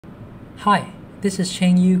Hi, this is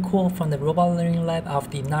Cheng-Yu from the Robot Learning Lab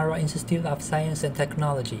of the Nara Institute of Science and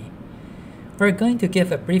Technology. We're going to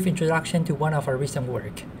give a brief introduction to one of our recent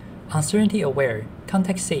work, Uncertainty-Aware,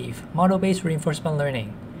 Context-Safe, Model-Based Reinforcement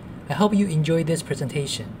Learning. I hope you enjoy this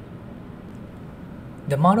presentation.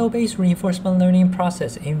 The model-based reinforcement learning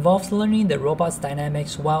process involves learning the robot's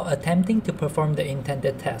dynamics while attempting to perform the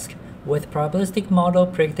intended task with probabilistic model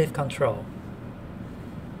predictive control.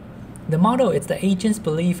 The model is the agent's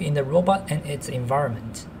belief in the robot and its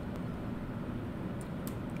environment.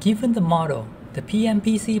 Given the model, the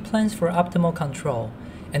pMPC plans for optimal control,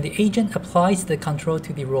 and the agent applies the control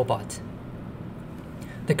to the robot.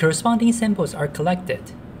 The corresponding samples are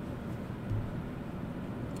collected.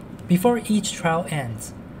 Before each trial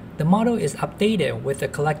ends, the model is updated with the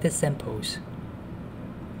collected samples.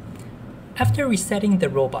 After resetting the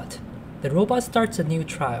robot starts a new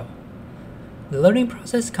trial. The learning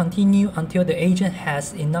process continues until the agent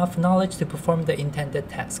has enough knowledge to perform the intended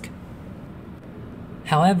task.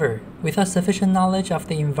 However, without sufficient knowledge of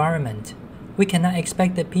the environment, we cannot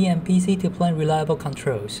expect the pMPC to plan reliable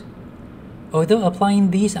controls. Although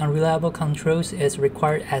applying these unreliable controls is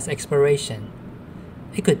required as exploration,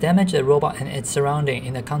 it could damage the robot and its surrounding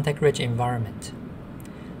in a context-rich environment.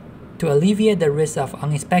 To alleviate the risk of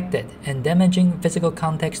unexpected and damaging physical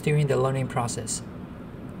context during the learning process,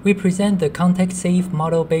 we present the context-safe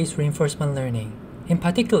model-based reinforcement learning. In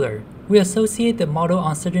particular, we associate the model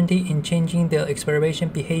uncertainty in changing the exploration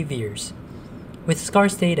behaviors. With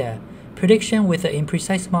scarce data, prediction with an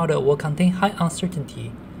imprecise model will contain high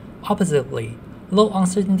uncertainty. Oppositely, low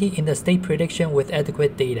uncertainty in the state prediction with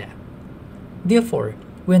adequate data. Therefore,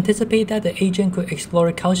 we anticipate that the agent could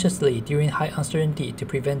explore cautiously during high uncertainty to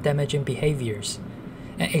prevent damaging behaviors,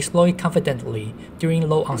 and exploit confidently during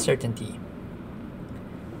low uncertainty.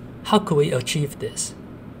 How could we achieve this?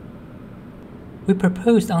 We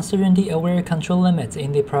proposed uncertainty-aware control limits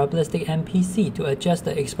in the probabilistic MPC to adjust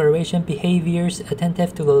the exploration behaviors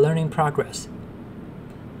attentive to the learning progress.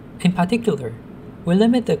 In particular, we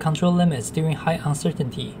limit the control limits during high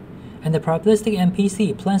uncertainty, and the probabilistic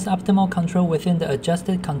MPC plans optimal control within the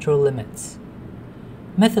adjusted control limits.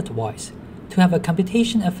 Method-wise, to have a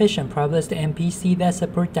computation-efficient probabilistic MPC that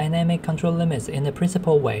supports dynamic control limits in a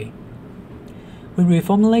principled way, we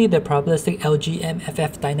reformulate the probabilistic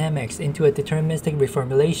LGMFF dynamics into a deterministic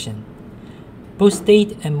reformulation. Both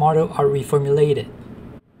state and model are reformulated.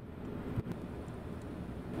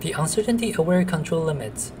 The uncertainty-aware control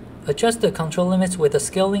limits adjust the control limits with a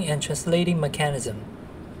scaling and translating mechanism.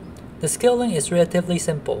 The scaling is relatively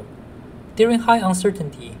simple. During high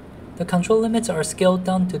uncertainty, the control limits are scaled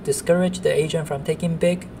down to discourage the agent from taking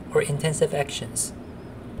big or intensive actions.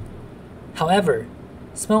 However,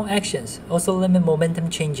 small actions also limit momentum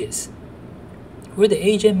changes, where the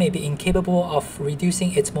agent may be incapable of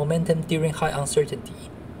reducing its momentum during high uncertainty.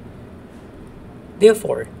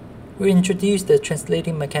 Therefore, we introduce the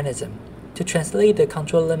translating mechanism to translate the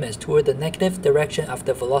control limits toward the negative direction of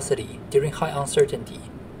the velocity during high uncertainty.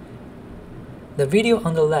 The video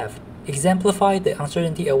on the left exemplifies the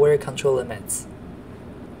uncertainty-aware control limits.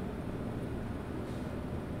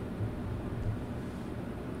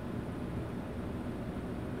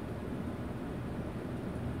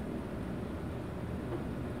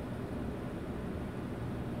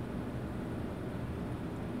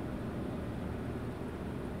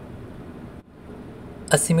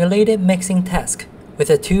 A simulated mixing task with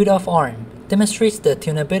a tuned-off arm demonstrates the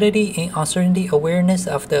tunability and uncertainty awareness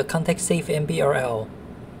of the context-safe MBRL.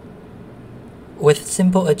 With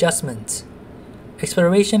simple adjustments,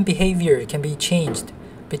 exploration behavior can be changed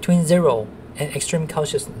between 0 and extreme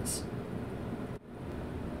cautiousness.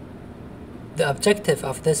 The objective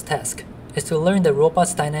of this task is to learn the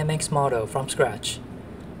robot's dynamics model from scratch,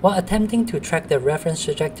 while attempting to track the reference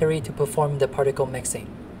trajectory to perform the particle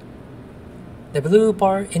mixing. The blue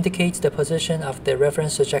bar indicates the position of the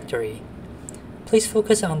reference trajectory. Please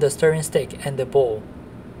focus on the steering stick and the ball.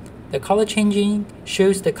 The color changing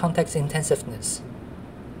shows the context intensiveness.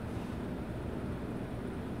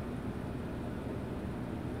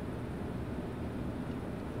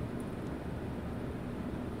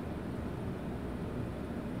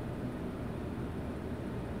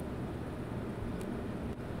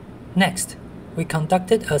 Next, we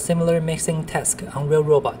conducted a similar mixing task on real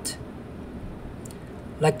robot.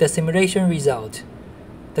 Like the simulation result,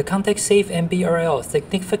 the context-safe MBRL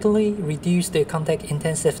significantly reduced the context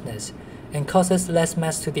intensiveness and causes less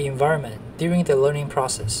mass to the environment during the learning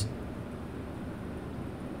process.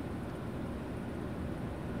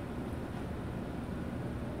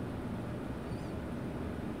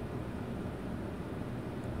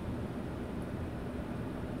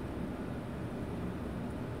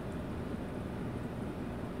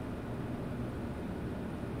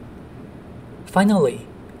 Finally,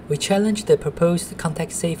 we challenged the proposed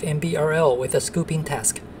context-safe MBRL with a scooping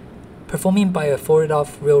task, performed by a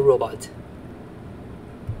forwarded-off real robot.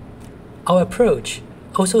 Our approach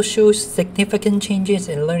also shows significant changes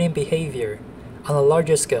in learning behavior on a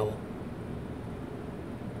larger scale.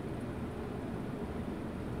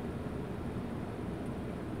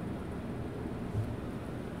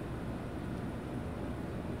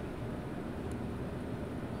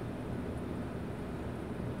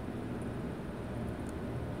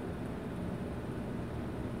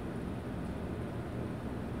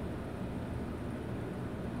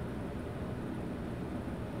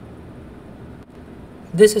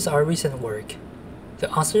 This is our recent work,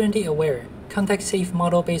 the uncertainty-aware, context-safe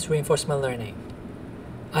model-based reinforcement learning.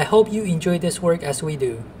 I hope you enjoy this work as we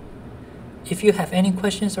do. If you have any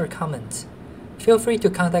questions or comments, feel free to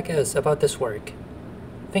contact us about this work.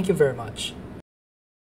 Thank you very much.